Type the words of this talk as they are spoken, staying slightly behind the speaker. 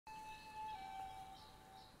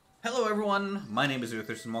Hello everyone, my name is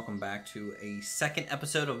Uthris and welcome back to a second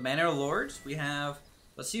episode of Manor Lords. We have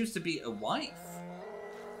what seems to be a wife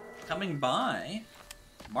coming by,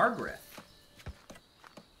 Margaret,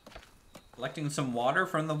 collecting some water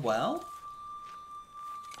from the well.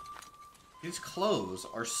 These clothes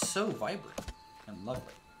are so vibrant and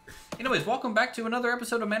lovely. Anyways, welcome back to another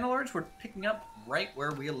episode of Manor Lords. We're picking up right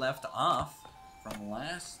where we left off from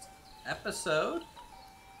last episode.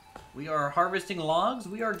 We are harvesting logs,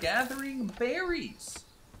 we are gathering berries,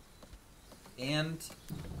 and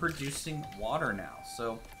producing water now.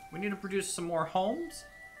 So we need to produce some more homes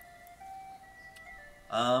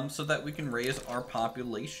so that we can raise our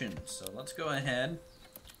population. So let's go ahead.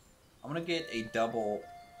 I'm going to get a double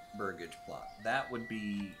burgage plot. That would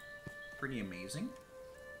be pretty amazing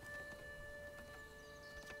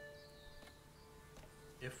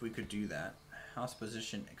if we could do that. House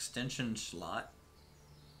position extension slot.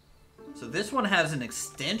 So this one has an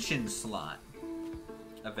extension slot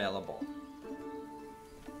available.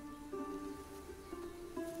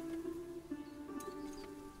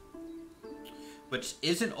 Which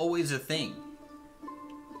isn't always a thing.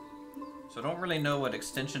 So I don't really know what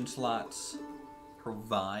extension slots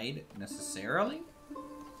provide necessarily.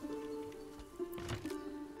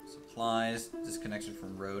 Supplies disconnected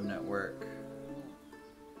from road network.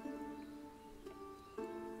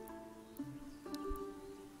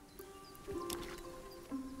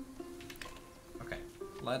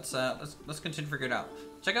 Let's continue to figure it out.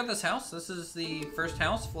 Check out this house. This is the first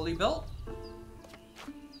house fully built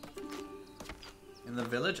in the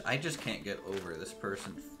village. I just can't get over this first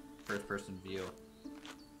person view.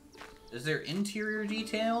 Is there interior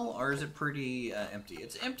detail or is it pretty empty?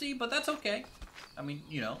 It's empty, but that's okay. I mean,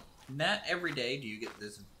 you know, not every day do you get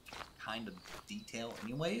this kind of detail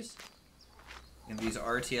anyways in these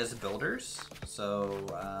RTS builders. So,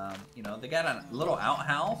 you know, they got a little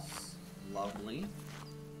outhouse. Lovely.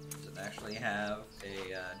 Actually have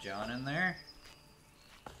a John in there.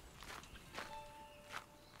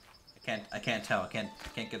 I can't tell. I can't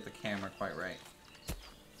get the camera quite right.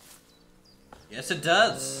 Yes, it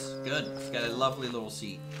does. Good. It's got a lovely little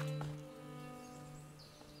seat.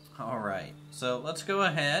 All right. So let's go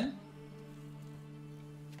ahead.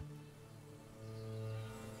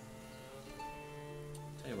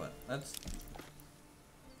 Tell you what. Let's.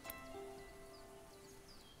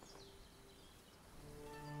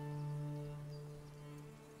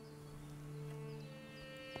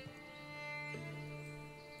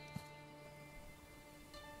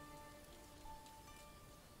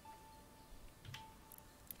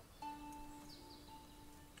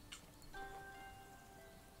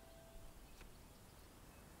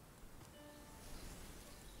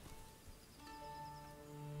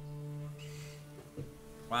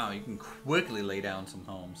 Wow, you can quickly lay down some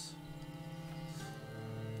homes.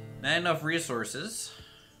 Not enough resources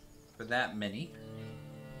for that many.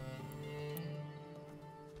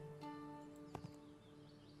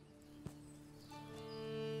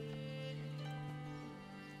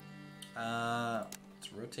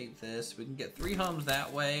 Let's rotate this. We can get 3 homes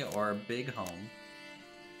that way or a big home.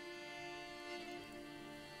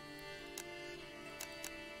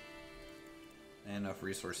 Not enough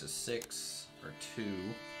resources, 6. Or 2.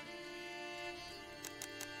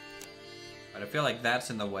 But I feel like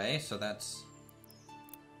that's in the way, so that's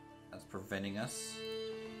preventing us.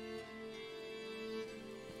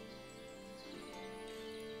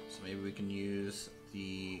 So maybe we can use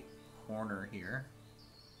the corner here.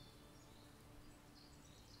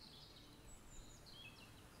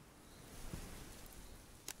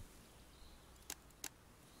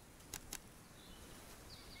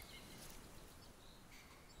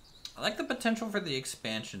 I like the potential for the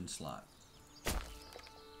expansion slot.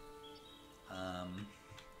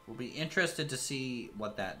 We'll be interested to see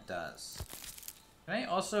what that does. Can I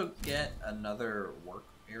also get another work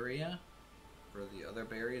area for the other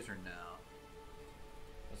berries or no?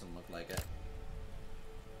 Doesn't look like it.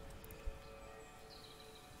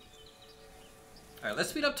 Alright, let's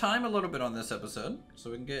speed up time a little bit on this episode so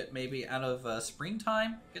we can get maybe out of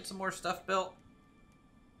springtime, get some more stuff built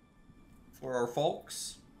for our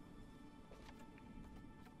folks.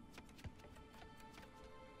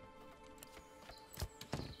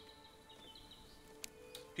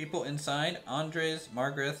 People inside, Andres,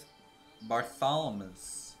 Margaret,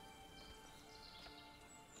 Bartholomew's.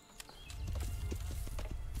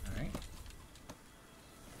 Alright.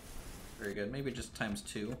 Very good. Maybe just times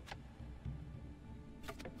 2.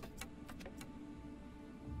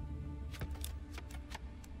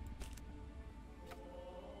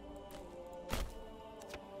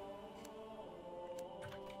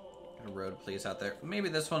 Got a road place out there. Maybe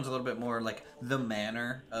this one's a little bit more like the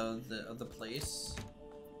manor of the place.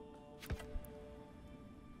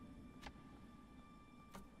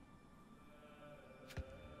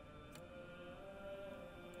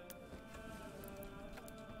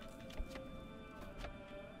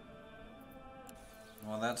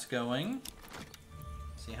 While that's going,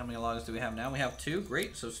 see how many logs do we have now? We have 2.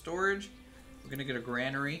 Great. So storage. We're gonna get a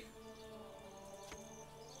granary.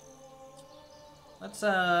 Let's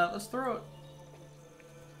throw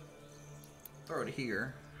it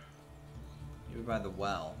here. Maybe by the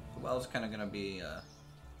well. The well's kind of gonna be a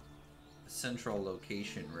central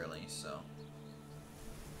location, really. So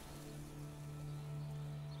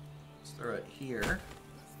let's throw it here,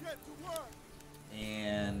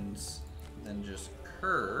 and then just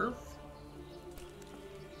curve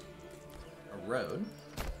a road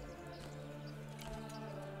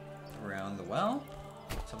around the well,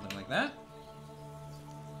 something like that.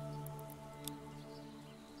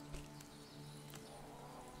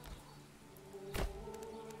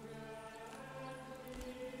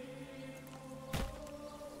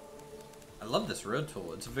 I love this road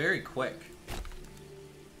tool. It's very quick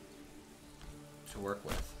to work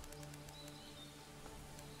with.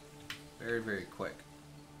 Very, very quick.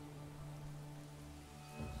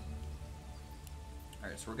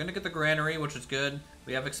 Alright, so we're gonna get the granary, which is good.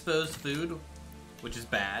 We have exposed food, which is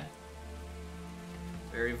bad.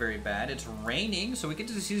 Very, very bad. It's raining, so we get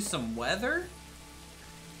to see some weather.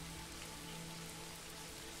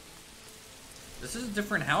 This is a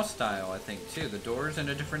different house style, I think, too. The door's in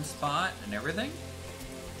a different spot and everything.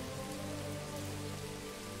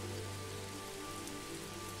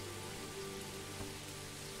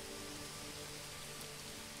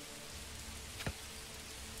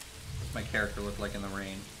 What's my character look like in the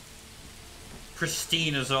rain?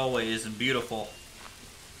 Pristine as always and beautiful.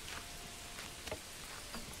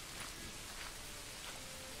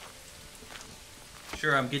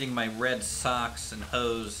 Sure, I'm getting my red socks and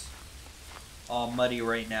hose all muddy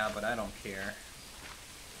right now, but I don't care.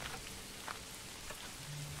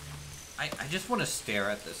 I just want to stare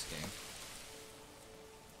at this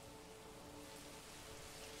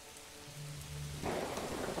game.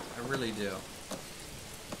 I really do.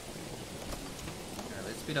 Alright,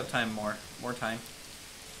 let's speed up time more time.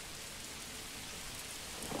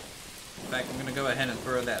 In fact, I'm gonna go ahead and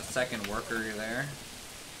throw that second worker there.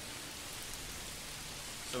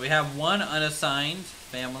 So we have 1 unassigned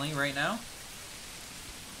family right now.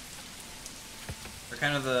 We're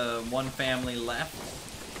kind of the 1 family left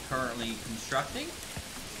currently constructing.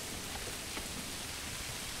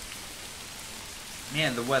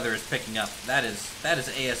 Man, the weather is picking up. That is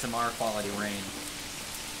ASMR quality rain.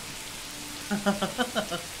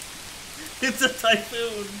 It's a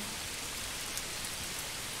typhoon.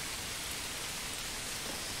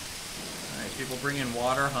 All right, people bringing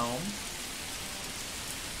water home.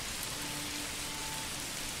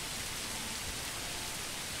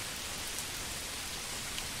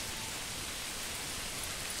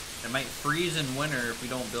 It might freeze in winter if we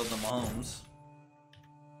don't build them homes.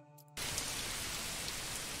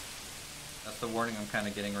 That's the warning I'm kind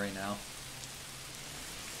of getting right now.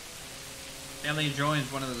 Family joins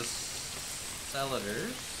one of the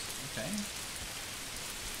settlers. Okay.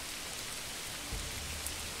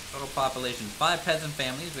 Total population, 5 peasant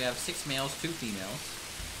families. We have 6 males, 2 females.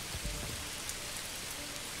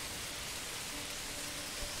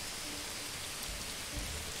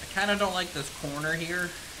 I kind of don't like this corner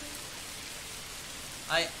here.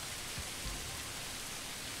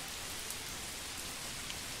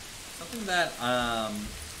 Something that I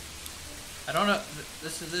don't know.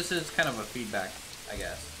 This is kind of a feedback, I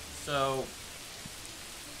guess. So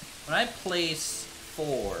when I place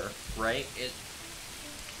 4, right, it's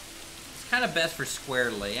kind of best for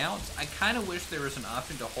square layouts. I kind of wish there was an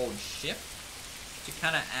option to hold shift to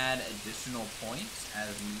kind of add additional points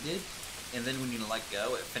as needed, and then when you let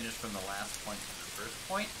go, it finished from the last point to the first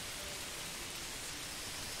point.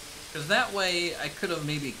 Because that way, I could have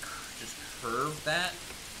maybe just curved that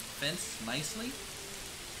fence nicely.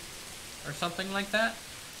 Or something like that.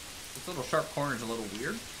 This little sharp corner is a little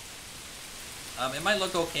weird. It might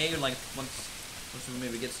look okay, like, once we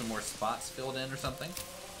maybe get some more spots filled in or something.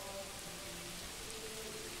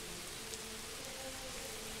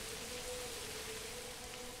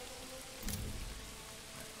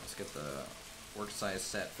 Right, let's get the work size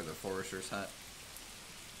set for the forester's hut.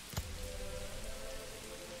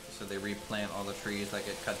 So they replant all the trees that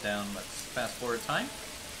get cut down. Let's fast forward time.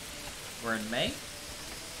 We're in May.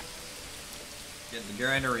 Get the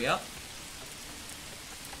granary up.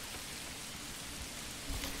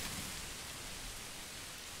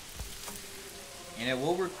 And it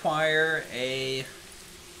will require a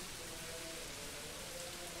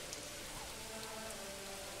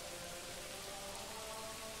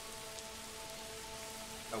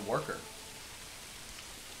worker.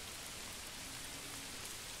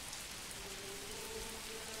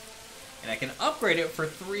 And I can upgrade it for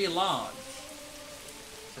 3 logs.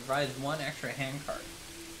 Provides 1 extra handcart.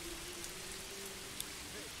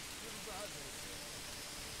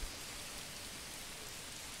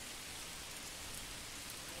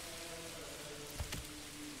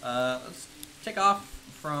 Let's take off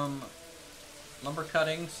from lumber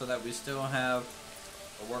cutting so that we still have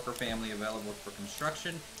a worker family available for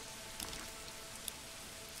construction.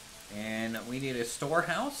 And we need a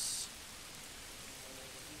storehouse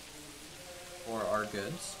for our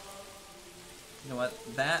goods. You know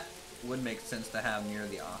what? That would make sense to have near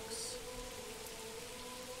the ox,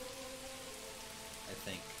 I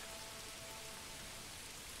think.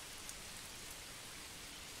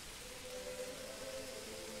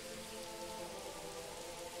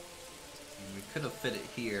 And we could have fit it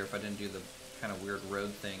here if I didn't do the kind of weird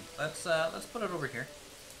road thing. Let's put it over here.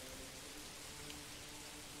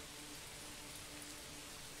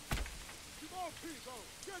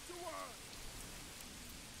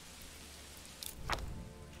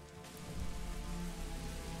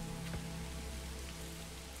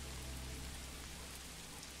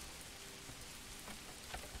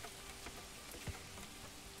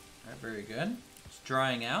 Very good. It's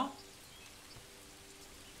drying out.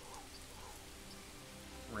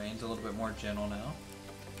 Rain's a little bit more gentle now.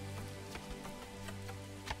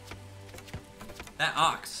 That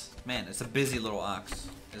ox. Man, it's a busy little ox,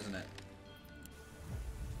 isn't it?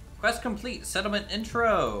 Quest complete. Settlement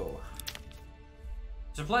intro.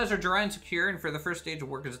 Supplies are dry and secure, and for the first stage of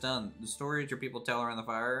work is done. The stories your people tell around the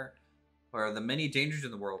fire are the many dangers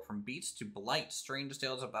in the world, from beasts to blight, strange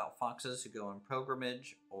tales about foxes who go on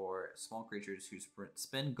pilgrimage, or small creatures who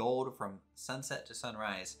spin gold from sunset to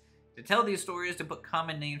sunrise. To tell these stories, to put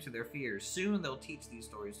common names to their fears. Soon they'll teach these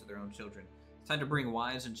stories to their own children. It's time to bring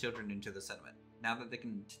wives and children into the settlement. Now that they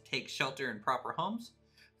can take shelter in proper homes,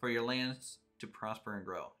 for your lands to prosper and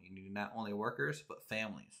grow. You need not only workers, but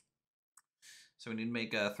families. So we need to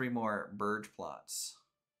make 3 more bird plots.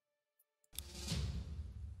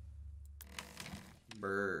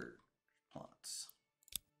 Bird plots.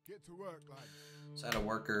 Get to work, lads. So add a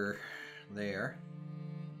worker there.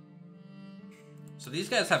 So these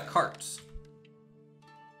guys have carts,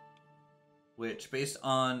 which, based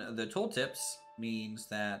on the tooltips, means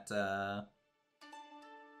that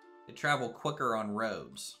they travel quicker on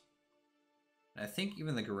roads. And I think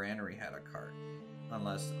even the granary had a cart,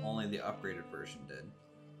 unless only the upgraded version did.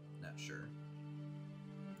 Not sure.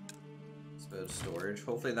 Exposed storage.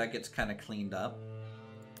 Hopefully that gets kind of cleaned up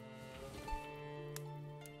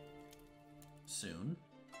soon.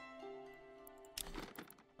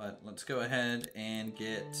 But let's go ahead and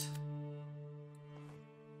get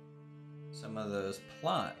some of those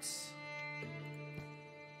plots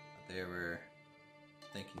that they were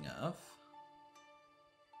thinking of.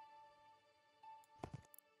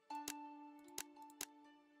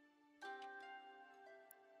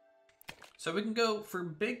 So we can go for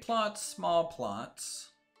big plots, small plots.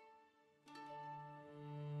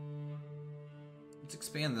 Let's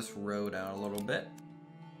expand this road out a little bit.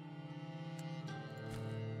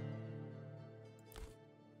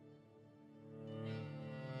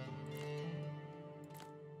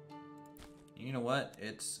 You know what?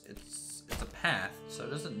 It's a path, so it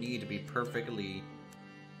doesn't need to be perfectly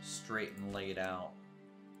straight and laid out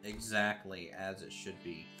exactly as it should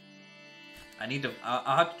be.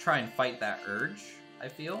 I'll have to try and fight that urge, I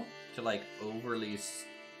feel, to like overly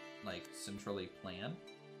like centrally plan.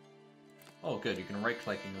 Oh good, you can right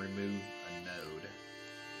click and remove a node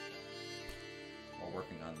while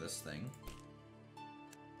working on this thing.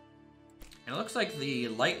 And it looks like the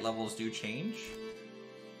light levels do change.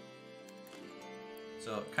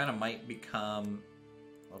 So it kind of might become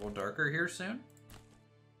a little darker here soon.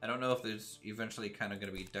 I don't know if there's eventually kind of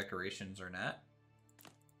going to be decorations or not.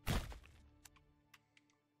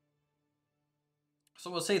 So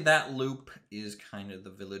we'll say that loop is kind of the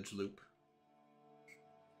village loop.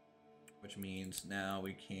 Which means now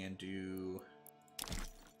we can do...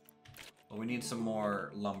 Well, we need some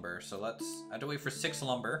more lumber. So I have to wait for 6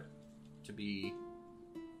 lumber to be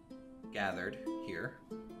gathered here.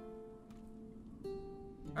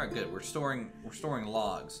 Alright, good. We're storing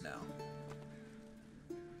logs now.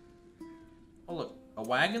 Oh look, a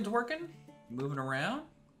wagon's working? Moving around?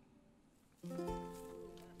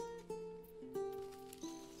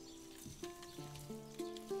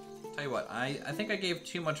 Tell you what, I think I gave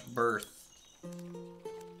too much berth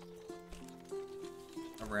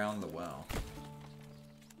around the well.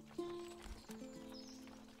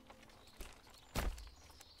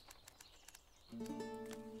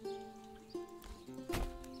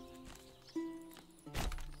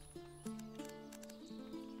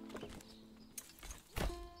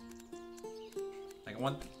 Like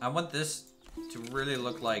I want this to really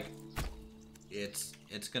look like it's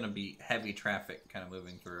gonna be heavy traffic kind of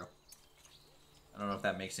moving through. I don't know if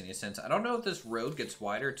that makes any sense. I don't know if this road gets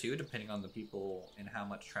wider too, depending on the people and how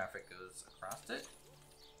much traffic goes across it.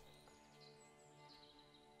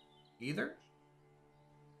 Either.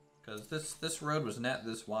 Because this road was not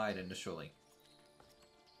this wide initially.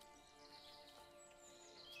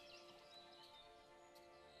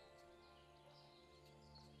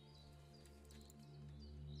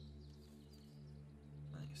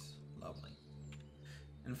 Nice. Lovely.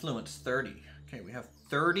 Influence 30. Okay, we have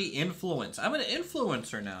 30 influence. I'm an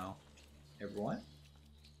influencer now, everyone.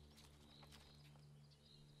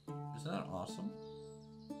 Isn't that awesome?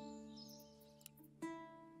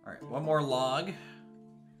 Alright, one more log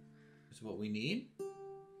is what we need.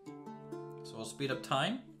 So we'll speed up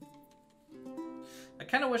time. I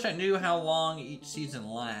kind of wish I knew how long each season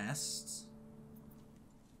lasts.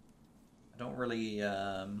 I don't really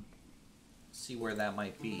see where that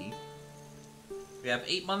might be. We have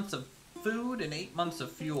 8 months of food and 8 months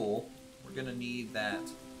of fuel. We're gonna need that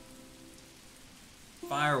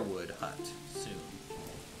firewood hut soon.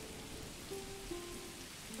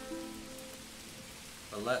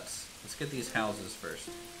 But let's get these houses first.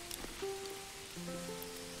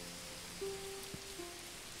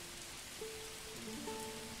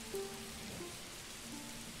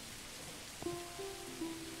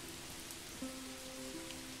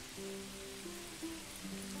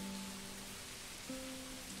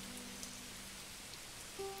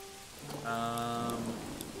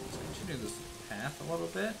 Let's continue this path a little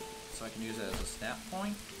bit so I can use it as a snap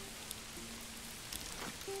point.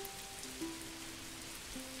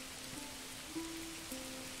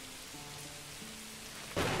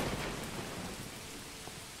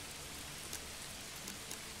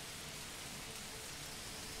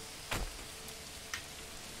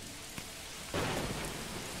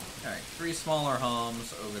 Alright, 3 smaller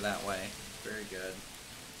homes over that way. Very good.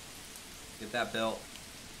 Get that built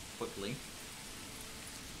quickly.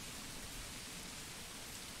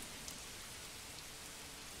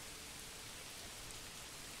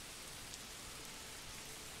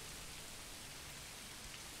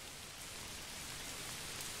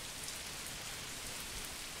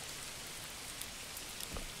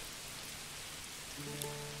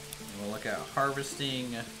 And we'll look at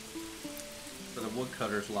harvesting for the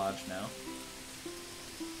woodcutter's lodge now.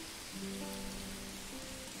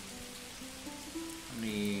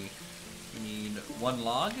 We need 1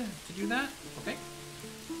 log to do that. Okay.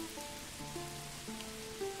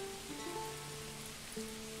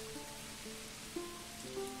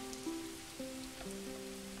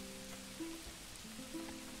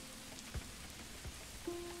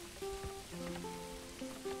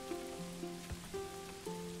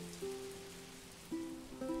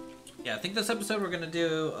 Yeah, I think this episode we're gonna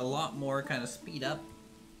do a lot more kind of speed up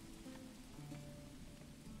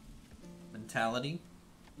mentality.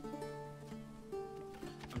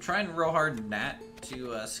 I'm trying real hard not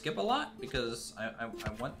to skip a lot because I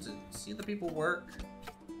want to see the people work.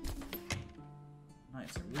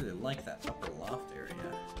 Nice, I really like that upper loft area.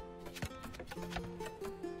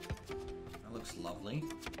 That looks lovely.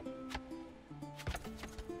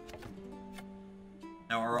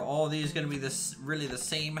 Now, are all these going to be really the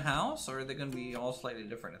same house, or are they going to be all slightly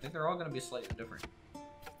different? I think they're all going to be slightly different.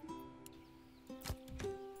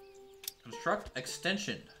 Construct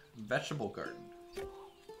extension, vegetable garden.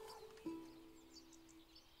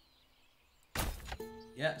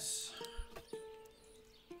 Yes.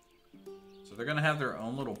 So they're going to have their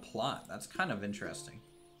own little plot. That's kind of interesting.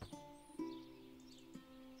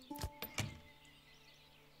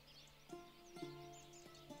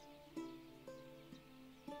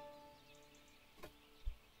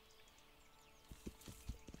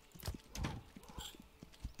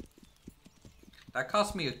 That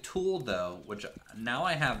cost me a tool, though, which now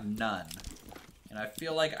I have none. And I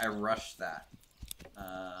feel like I rushed that.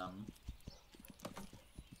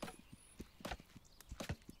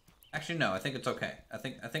 Actually, no, I think it's okay. I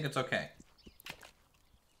think it's okay.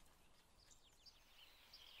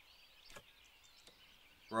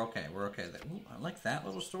 We're okay, we're okay. Ooh, I like that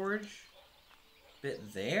little storage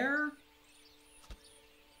bit there.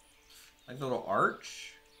 Like the little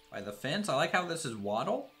arch by the fence. I like how this is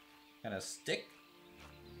wattle. Kind of stick.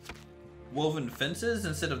 Woven fences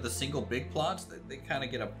instead of the single big plots. They kind of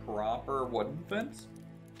get a proper wooden fence.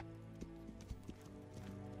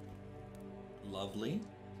 Lovely.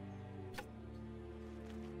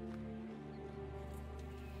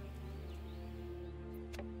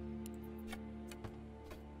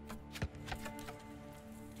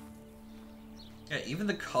 Yeah, even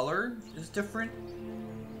the color is different.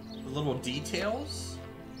 The little details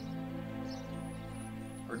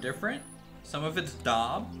are different. Some of it's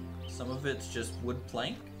daub, some of it's just wood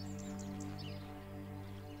plank.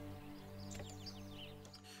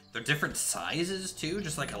 They're different sizes too,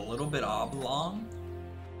 just like a little bit oblong.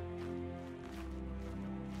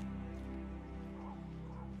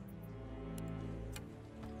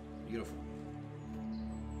 Beautiful.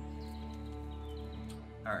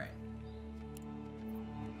 All right.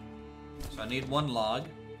 So I need 1 log.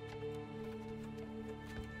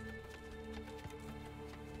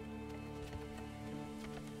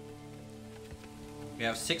 We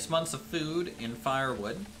have 6 months of food in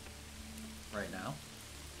firewood right now.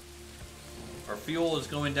 Our fuel is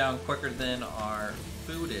going down quicker than our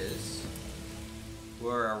food is.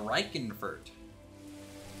 We're a Reichenfurt.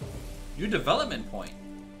 New development point.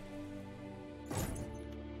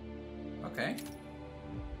 Okay.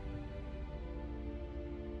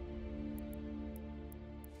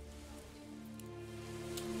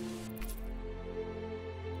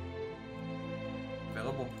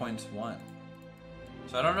 Available points 1.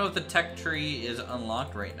 So I don't know if the tech tree is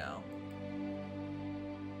unlocked right now.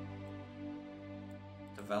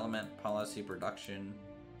 Development, policy, production,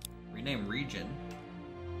 rename region.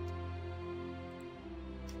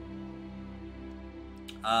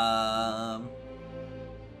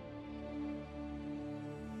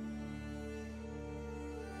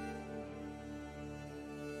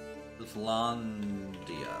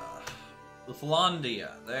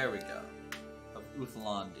 Uthlandia. There we go. Of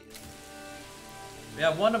Uthlandia. We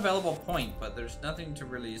have 1 available point, but there's nothing to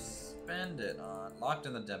really spend it on. Locked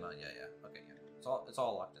in the demo. Yeah. Okay, yeah. It's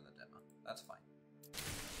all locked in the demo. That's fine.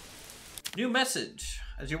 New message.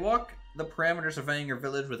 As you walk the perimeter surveying your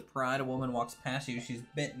village with pride, a woman walks past you. She's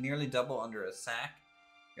bent nearly double under a sack.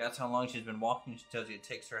 You ask how long she's been walking. She tells you it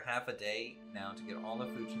takes her half a day now to get all the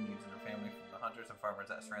food she needs and her family from the hunters and farmers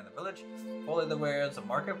that surround the village. Fully aware is a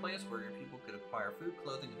marketplace where your people could acquire food,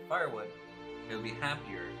 clothing, and firewood. You'll be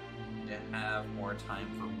happier to have more time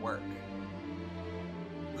for work.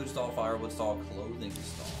 Food stall, firewood stall, clothing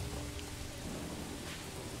stall.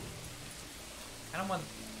 I don't want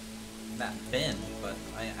that bin, but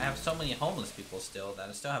I have so many homeless people still that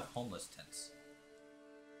I still have homeless tents.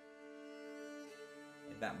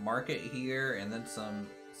 That market here, and then some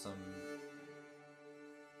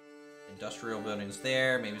industrial buildings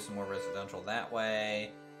there, maybe some more residential that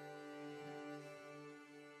way.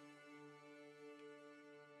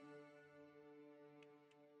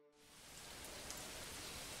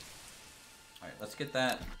 Alright, let's get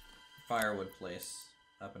that firewood place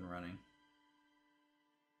up and running.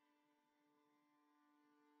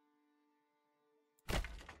 Come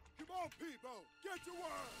on, people, get to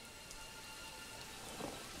work!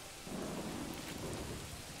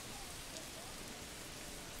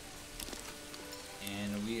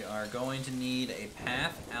 And we are going to need a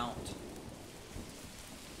path out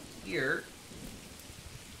here.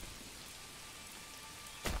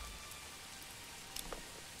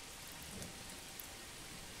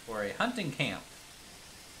 For a hunting camp.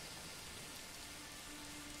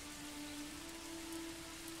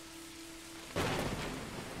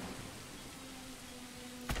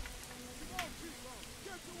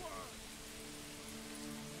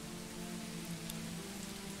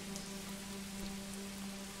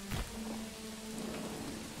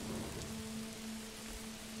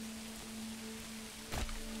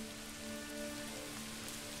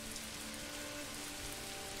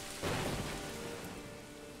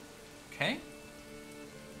 Okay.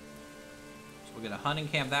 So we'll get a hunting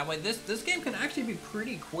camp that way. This game can actually be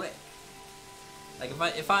pretty quick. Like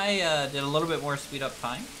if I did a little bit more speed up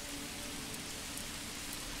time,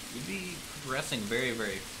 you'd be progressing very,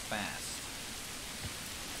 very fast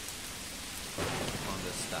on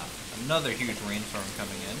this stuff. Another huge rainstorm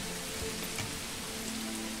coming in.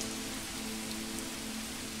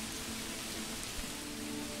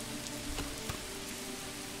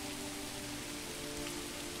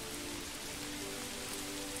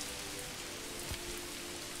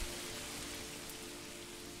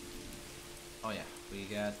 Oh yeah, we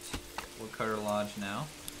got Woodcutter Lodge now.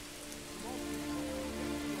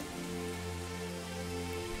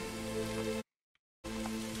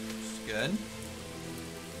 Good.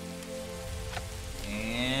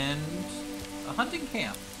 And a hunting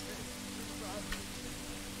camp.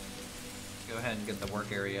 Go ahead and get the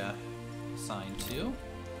work area assigned to.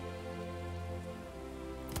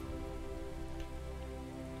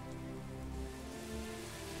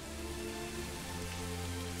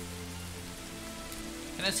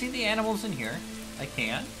 Can I see the animals in here? I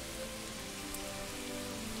can.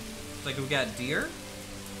 Looks like we got deer.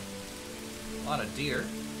 A lot of deer.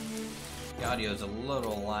 The audio's a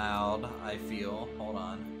little loud, I feel. Hold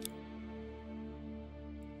on.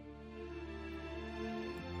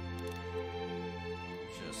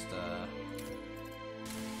 Just turn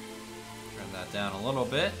that down a little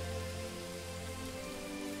bit.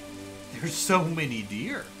 There's so many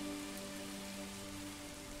deer.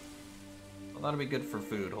 Well, that'll be good for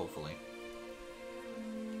food, hopefully.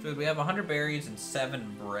 Food, we have 100 berries and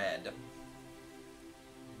 7 bread.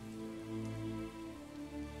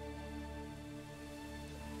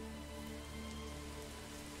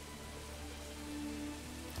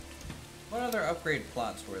 What other upgrade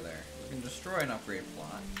plots were there? We can destroy an upgrade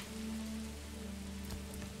plot.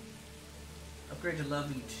 Upgrade to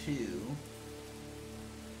levy 2.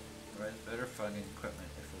 Provides better fucking equipment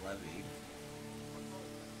if levied.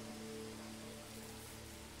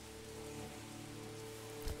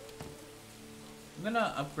 I'm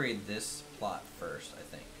gonna upgrade this plot first, I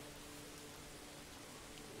think.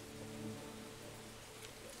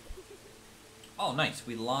 Oh, nice.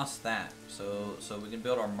 We lost that. So we can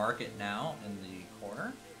build our market now in the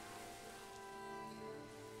corner.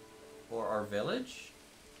 For our village.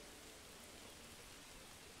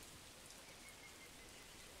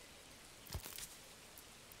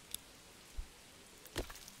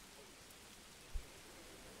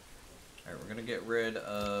 Alright, we're gonna get rid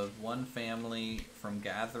of one family from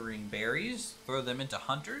gathering berries. Throw them into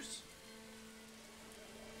hunters.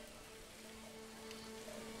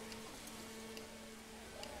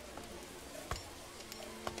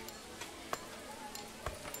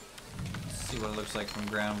 See what it looks like from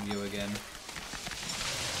ground view again.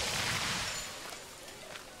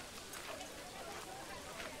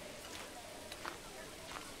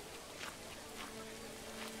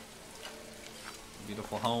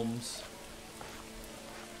 Beautiful homes.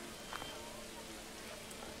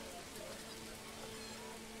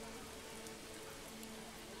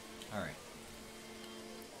 All right.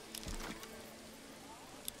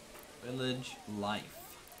 Village life.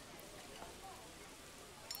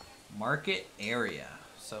 Market area.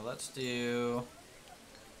 So let's do...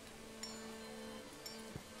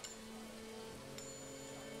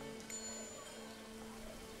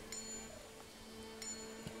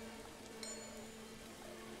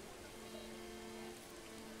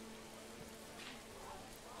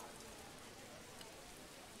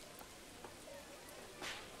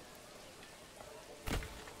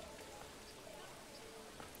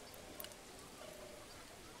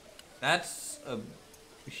 That's a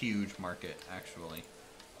huge market, actually.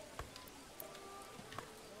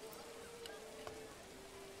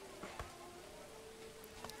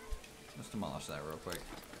 Let's demolish that real quick.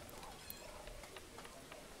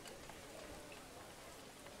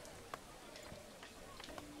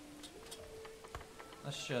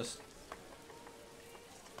 Let's just...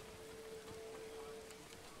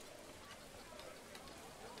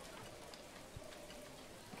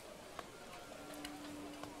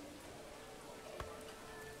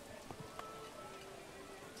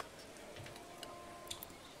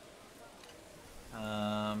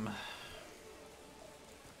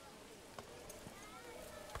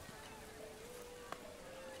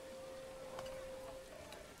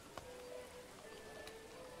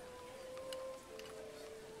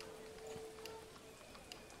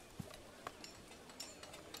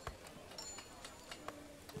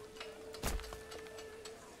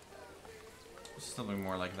 something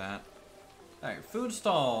more like that. Alright, food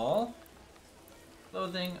stall.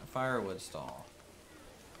 Clothing, firewood stall.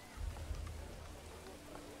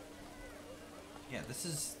 Yeah, this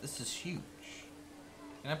is huge.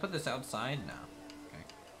 Can I put this outside now? Okay.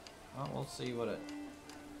 Well, we'll see what it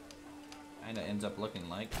kinda ends up looking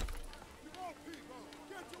like.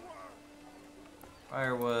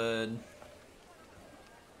 Firewood.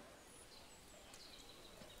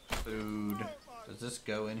 Food. Does this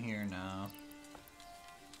go in here? No.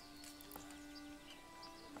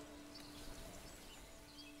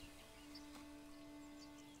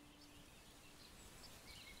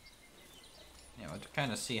 To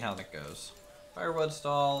kind of see how that goes. Firewood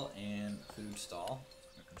stall and food stall.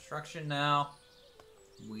 Construction now.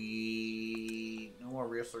 We no more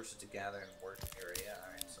resources to gather in work area.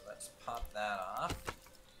 Alright, so let's pop that off.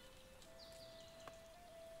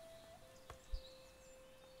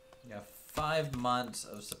 We have 5 months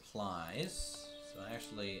of supplies. So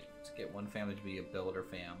actually, let's get one family to be a builder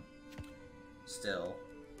fam. Still.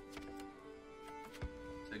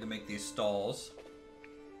 So we can make these stalls.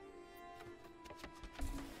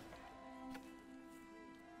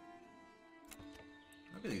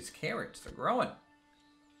 Look at these carrots, they're growing.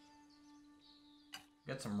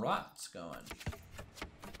 Get some rots going.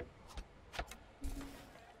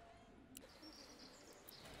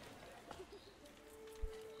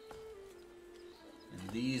 And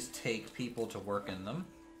these take people to work in them.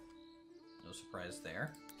 No surprise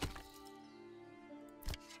there.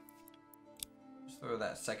 Just throw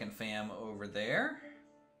that second fam over there.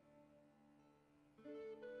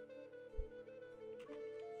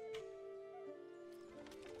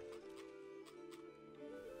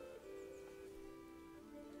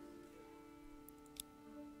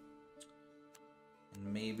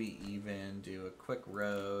 And maybe even do a quick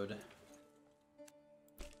road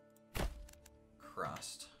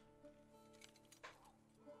across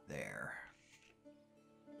there.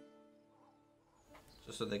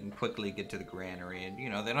 Just so they can quickly get to the granary, and you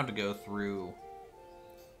know, they don't have to go through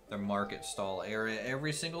the market stall area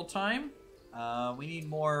every single time. We need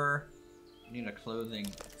more. We need a clothing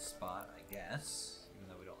spot, I guess, even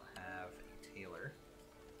though we don't have a tailor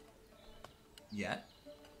yet.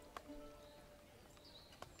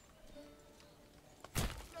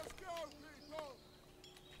 Let's go, people!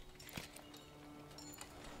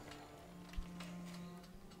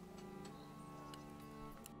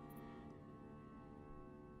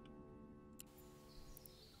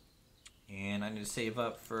 And I need to save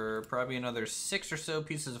up for probably another 6 or so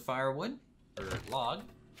pieces of firewood, or log.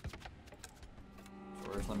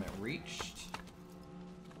 Storage limit reached.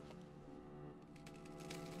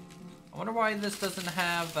 I wonder why this doesn't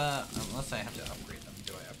have, unless I have to upgrade them.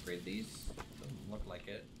 Do I upgrade these? Doesn't look like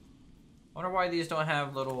it. I wonder why these don't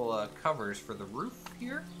have little covers for the roof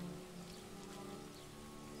here.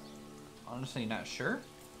 Honestly, not sure.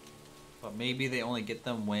 But maybe they only get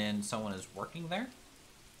them when someone is working there.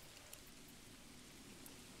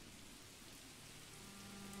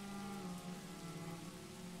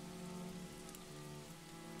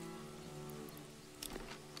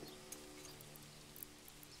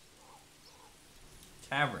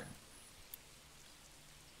 Tavern.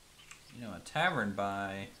 You know, a tavern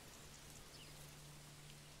by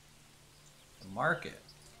the market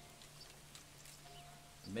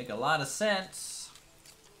would make a lot of sense.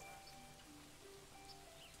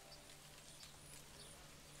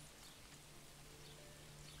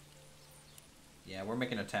 Yeah, we're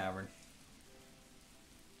making a tavern.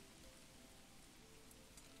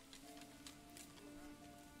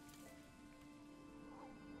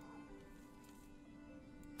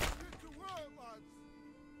 Get to work, lads!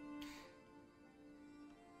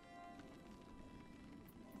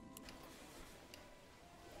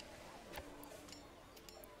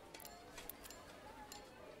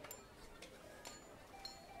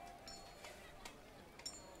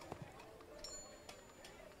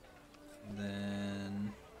 And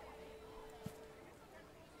then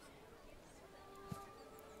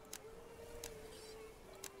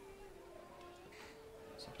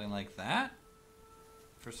something like that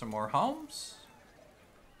for some more homes.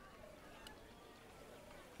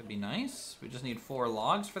 Could be nice. We just need 4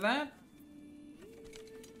 logs for that.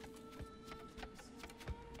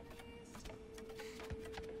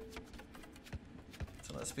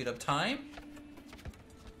 So let's speed up time.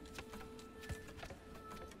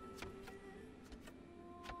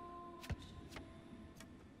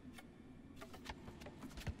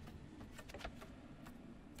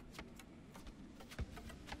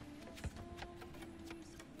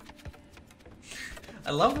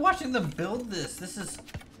 I love watching them build this. This is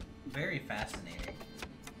very fascinating.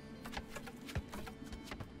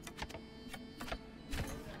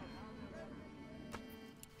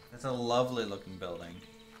 It's a lovely looking building.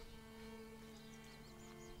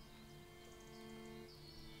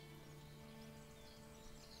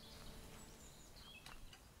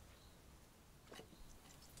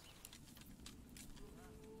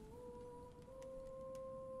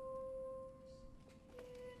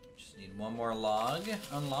 Need one more log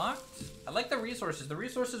unlocked. I like the resources. The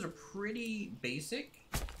resources are pretty basic.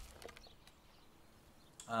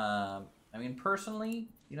 I mean, personally,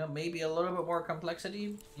 you know, maybe a little bit more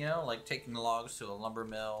complexity, you know, like taking logs to a lumber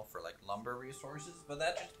mill for like lumber resources, but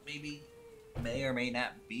that just maybe may or may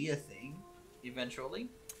not be a thing eventually.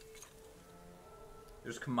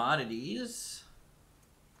 There's commodities.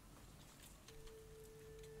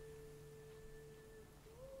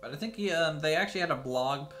 But I think they actually had a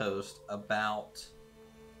blog post about,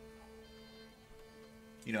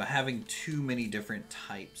 you know, having too many different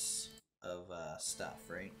types of stuff,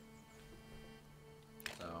 right?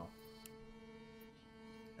 So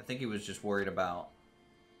I think he was just worried about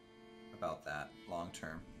that long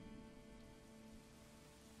term.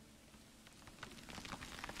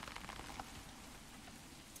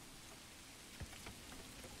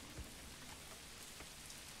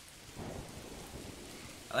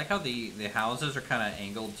 I like how the houses are kind of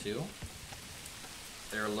angled too.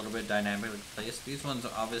 They're a little bit dynamically placed. These ones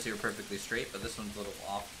obviously are perfectly straight, but this one's a little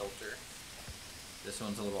off kilter. This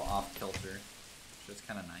one's a little off kilter, which is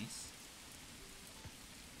kind of nice.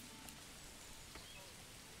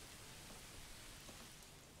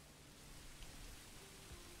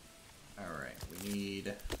 Alright, we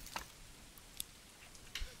need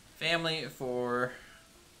family for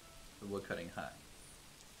the woodcutting hut.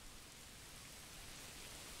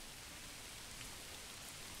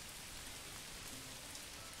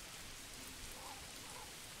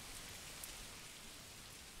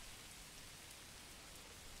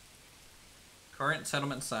 Current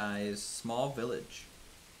settlement size, small village.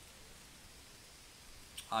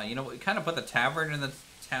 You know what, we kind of put the tavern in the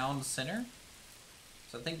town center.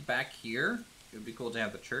 So I think back here, it would be cool to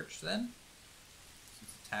have the church then.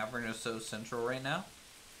 Since the tavern is so central right now.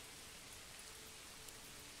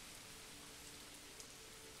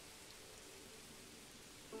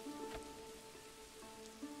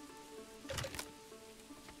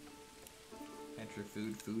 Pantry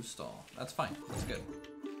food stall. That's fine, that's good.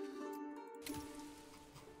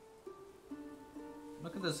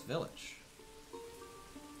 Look at this village.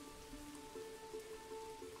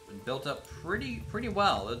 Been built up pretty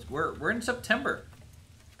well. We're in September.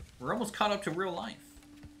 We're almost caught up to real life.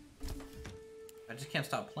 I just can't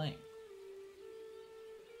stop playing.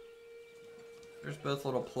 There's both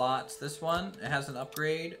little plots. This one, it has an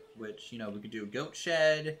upgrade, which, you know, we could do a goat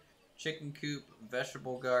shed, chicken coop,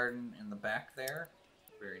 vegetable garden in the back there.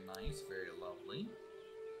 Very nice, very lovely.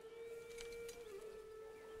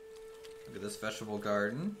 Look at this vegetable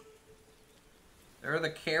garden. There are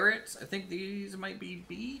the carrots. I think these might be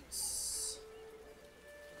beets.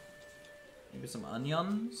 Maybe some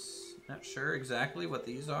onions. Not sure exactly what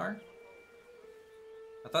these are.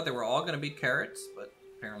 I thought they were all going to be carrots, but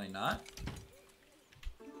apparently not.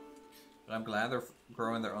 But I'm glad they're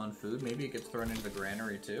growing their own food. Maybe it gets thrown into the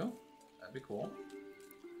granary too. That'd be cool.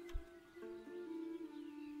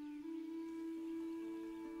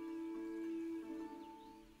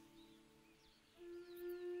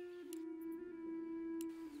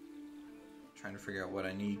 Trying to figure out what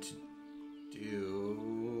I need to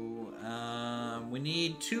do. We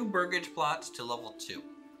need 2 burgage plots to level 2.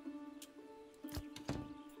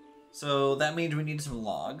 So that means we need some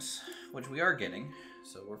logs, which we are getting,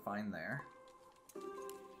 so we're fine there.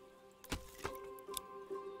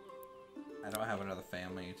 I don't have another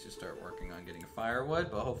family to start working on getting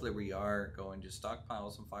firewood, but hopefully we are going to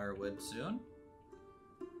stockpile some firewood soon.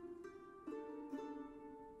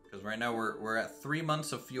 Because right now we're at 3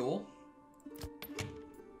 months of fuel.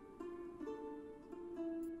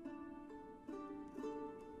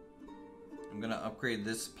 I'm gonna upgrade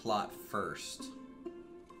this plot first.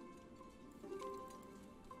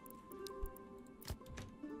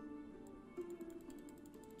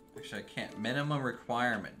 Actually, I can't. Minimum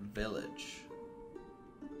requirement, village.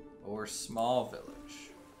 Or small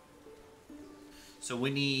village. So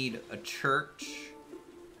we need a church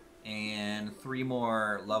and 3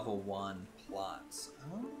 more level 1 plots.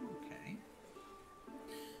 Oh, okay.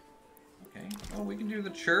 Okay, well, we can do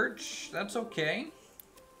the church. That's okay.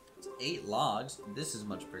 It's 8 logs. This is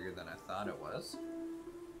much bigger than I thought it was.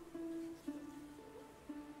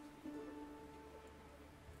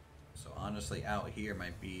 So honestly, out here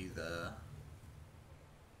might be the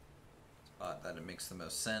spot that it makes the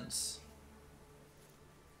most sense.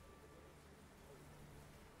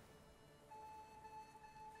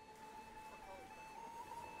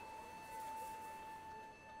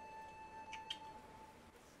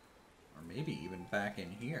 Or maybe even back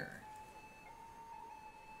in here.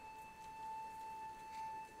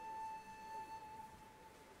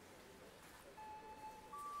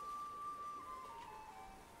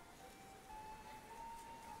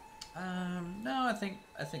 No, I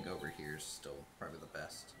think over here is still probably the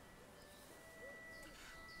best.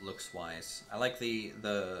 Looks wise. I like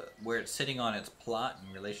the where it's sitting on its plot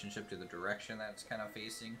in relationship to the direction that it's kind of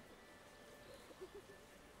facing.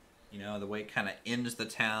 You know, the way it kind of ends the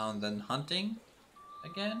town, then hunting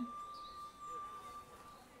again.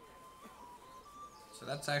 So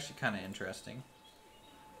that's actually kind of interesting.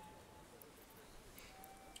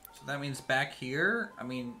 So that means back here, I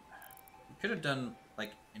mean, we could have done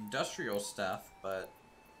like industrial stuff, but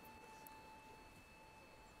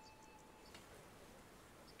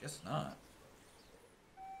guess not.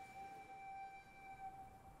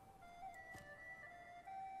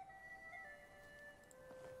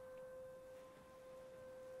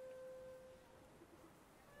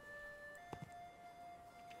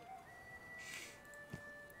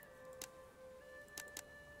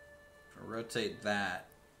 Rotate that.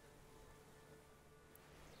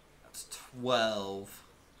 12.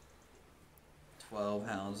 12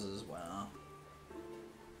 houses, wow.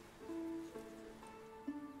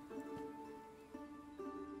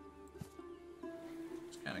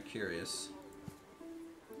 Just kind of curious.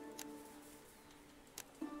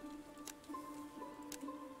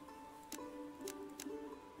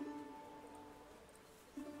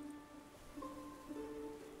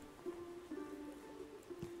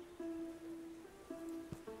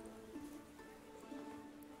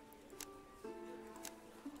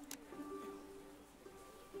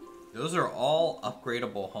 Those are all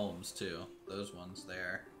upgradable homes, too. Those ones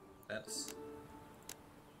there. That's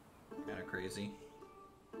kind of crazy.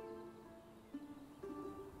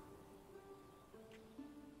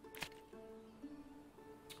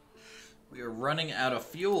 We are running out of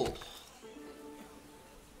fuel.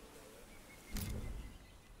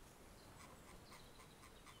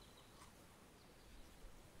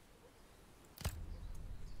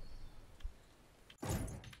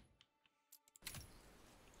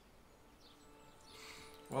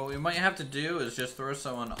 What we might have to do is just throw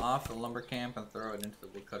someone off the lumber camp and throw it into the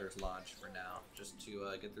woodcutter's lodge for now, just to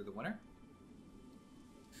get through the winter.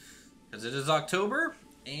 Because it is October,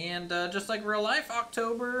 and just like real life,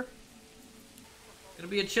 October gonna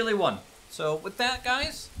be a chilly one. So with that,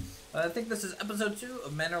 guys, I think this is episode 2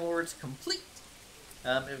 of Manor Lords complete.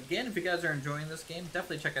 Again, if you guys are enjoying this game,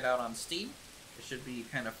 definitely check it out on Steam. It should be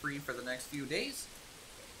kind of free for the next few days.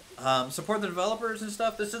 Support the developers and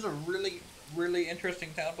stuff. This is a really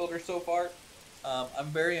interesting town builder so far. I'm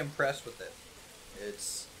very impressed with it.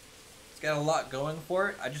 It's got a lot going for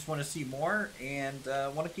it. I just want to see more and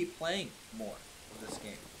want to keep playing more of this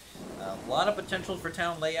game. A lot of potential for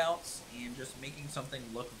town layouts and just making something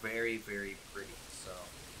look very, very pretty. So,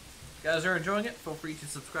 if you guys are enjoying it, feel free to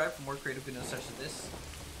subscribe for more creative goodness such as this.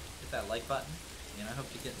 Hit that like button, and I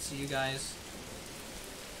hope to get to see you guys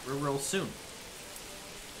real soon.